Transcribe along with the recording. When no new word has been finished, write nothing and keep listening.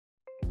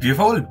We've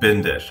all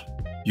been there.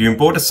 You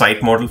import a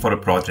site model for a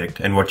project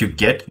and what you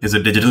get is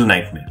a digital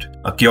nightmare,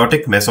 a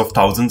chaotic mess of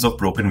thousands of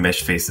broken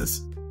mesh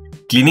faces.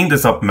 Cleaning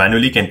this up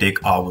manually can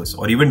take hours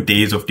or even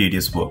days of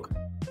tedious work.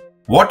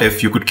 What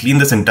if you could clean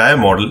this entire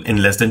model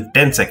in less than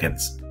 10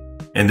 seconds?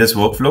 In this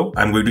workflow,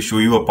 I'm going to show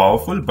you a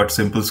powerful but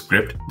simple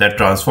script that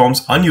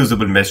transforms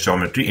unusable mesh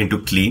geometry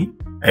into clean,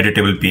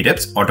 editable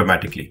BREPs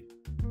automatically.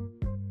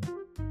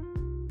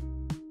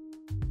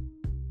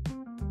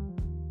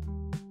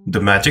 The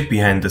magic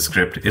behind the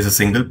script is a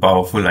single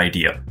powerful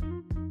idea.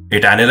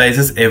 It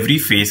analyzes every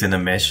face in a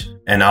mesh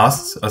and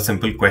asks a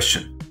simple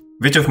question: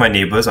 which of my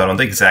neighbors are on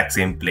the exact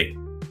same plane?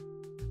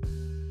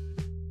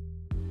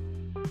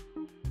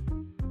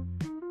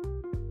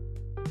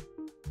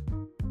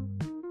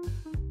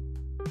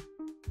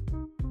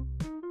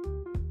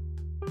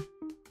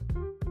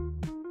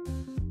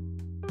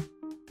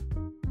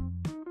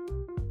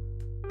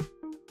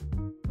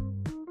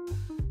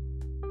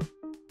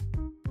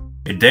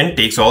 It then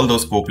takes all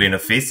those co-planar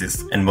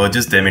faces and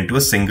merges them into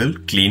a single,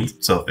 clean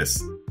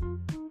surface.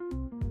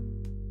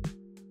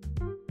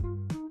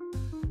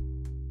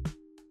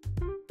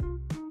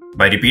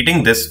 By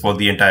repeating this for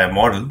the entire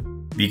model,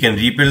 we can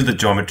rebuild the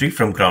geometry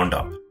from ground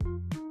up.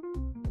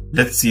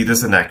 Let's see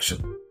this in action.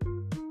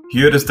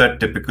 Here is that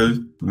typical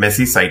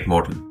messy site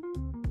model.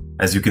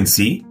 As you can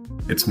see,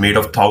 it's made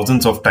of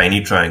thousands of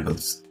tiny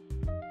triangles.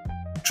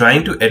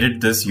 Trying to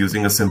edit this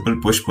using a simple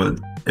push-pull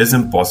is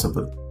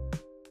impossible.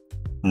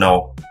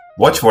 Now,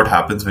 watch what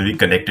happens when we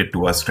connect it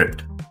to our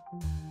script.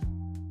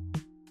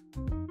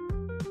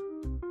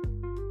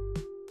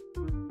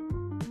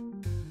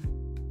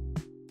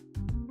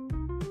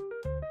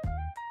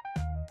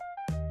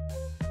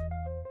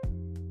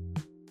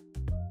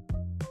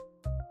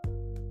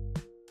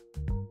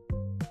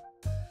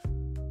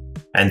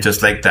 And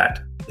just like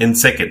that, in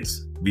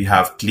seconds, we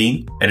have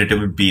clean,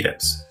 editable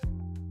BREPs.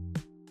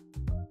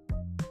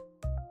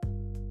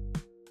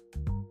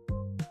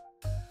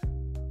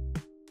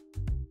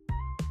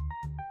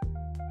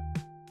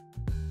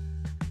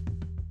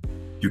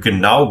 You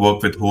can now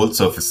work with whole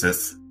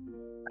surfaces,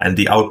 and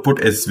the output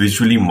is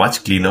visually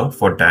much cleaner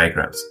for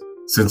diagrams,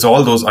 since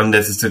all those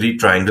unnecessary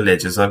triangle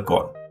edges are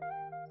gone.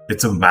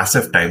 It's a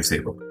massive time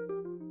saver.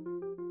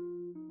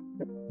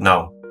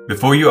 Now,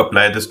 before you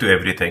apply this to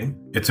everything,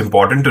 it's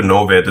important to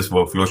know where this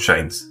workflow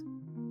shines.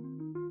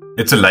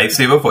 It's a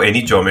lifesaver for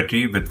any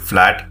geometry with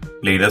flat,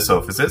 planar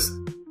surfaces.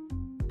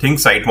 Think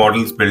site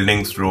models,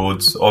 buildings,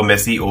 roads, or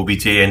messy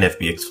OBJ and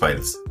FBX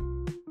files.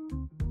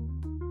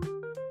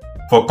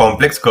 For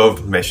complex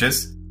curved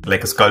meshes,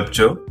 like a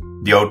sculpture,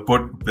 the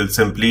output will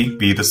simply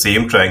be the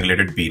same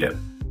triangulated BREP,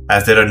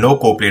 as there are no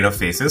coplanar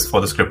faces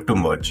for the script to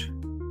merge.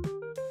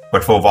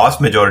 But for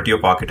vast majority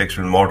of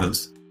architectural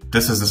models,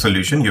 this is the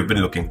solution you've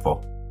been looking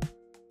for.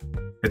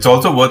 It's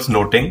also worth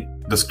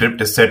noting the script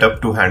is set up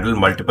to handle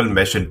multiple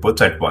mesh inputs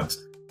at once,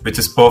 which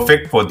is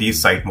perfect for these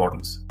site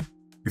models.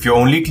 If you're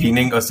only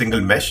cleaning a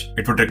single mesh,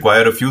 it would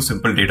require a few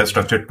simple data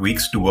structure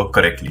tweaks to work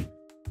correctly.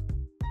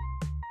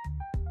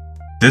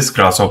 This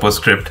Grasshopper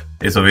script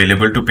is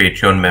available to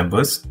Patreon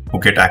members who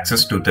get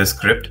access to this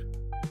script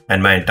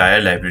and my entire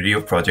library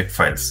of project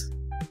files.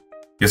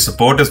 Your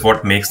support is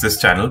what makes this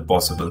channel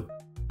possible.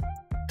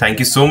 Thank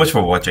you so much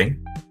for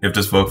watching. If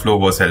this workflow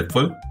was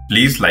helpful,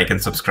 please like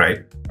and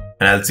subscribe,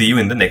 and I'll see you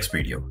in the next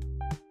video.